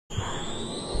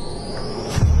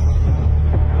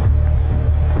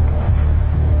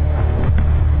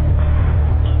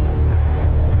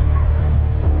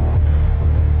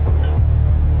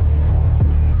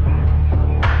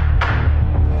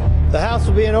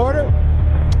order.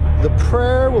 The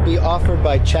prayer will be offered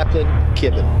by Chaplain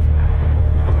Gibbon.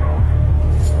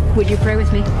 Would you pray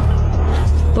with me?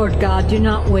 Lord God, do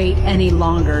not wait any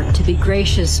longer to be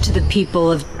gracious to the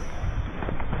people of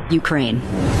Ukraine.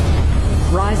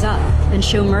 Rise up and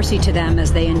show mercy to them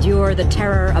as they endure the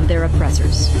terror of their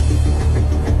oppressors.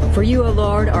 For you, O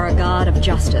Lord, are a God of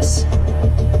justice.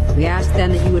 We ask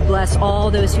then that you would bless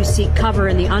all those who seek cover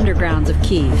in the undergrounds of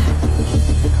Kyiv,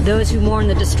 those who mourn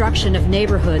the destruction of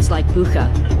neighborhoods like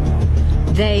Bucha,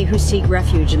 they who seek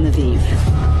refuge in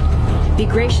Lviv. Be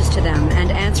gracious to them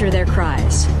and answer their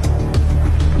cries.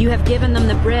 You have given them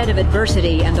the bread of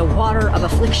adversity and the water of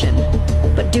affliction,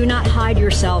 but do not hide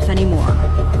yourself anymore.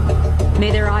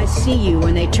 May their eyes see you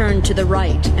when they turn to the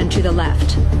right and to the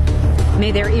left.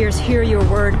 May their ears hear your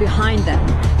word behind them,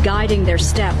 guiding their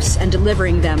steps and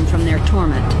delivering them from their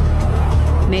torment.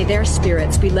 May their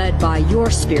spirits be led by your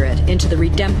Spirit into the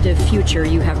redemptive future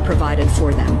you have provided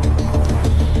for them.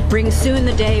 Bring soon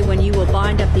the day when you will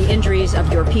bind up the injuries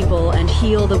of your people and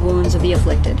heal the wounds of the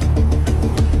afflicted.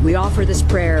 We offer this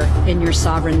prayer in your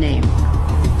sovereign name.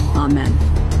 Amen.